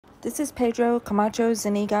This is Pedro Camacho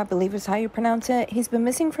Zuniga, I believe is how you pronounce it. He's been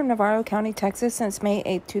missing from Navarro County, Texas since May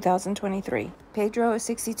 8, 2023. Pedro is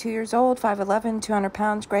 62 years old, 5'11", 200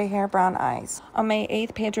 pounds, gray hair, brown eyes. On May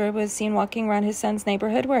 8th, Pedro was seen walking around his son's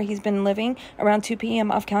neighborhood where he's been living around 2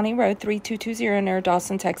 p.m. off County Road 3220 near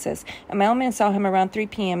Dawson, Texas. A mailman saw him around 3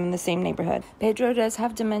 p.m. in the same neighborhood. Pedro does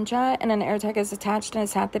have dementia, and an AirTag is attached in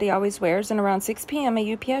his hat that he always wears, and around 6 p.m.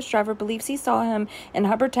 a UPS driver believes he saw him in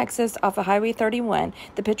Hubbard, Texas off of Highway 31.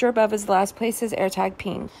 The picture above is the last place his AirTag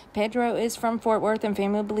pinged. Pedro is from Fort Worth, and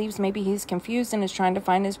family believes maybe he's confused and is trying to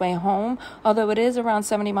find his way home, although it is around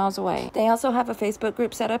 70 miles away. They also have a Facebook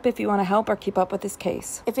group set up if you want to help or keep up with this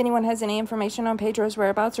case. If anyone has any information on Pedro's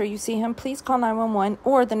whereabouts or you see him, please call 911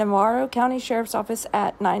 or the Navarro County Sheriffs Office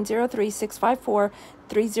at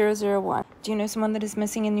 903-654-3001. Do you know someone that is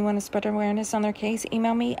missing and you want to spread awareness on their case?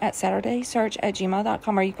 Email me at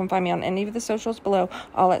SaturdaySearch@gmail.com, or you can find me on any of the socials below,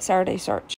 all at Saturday Search.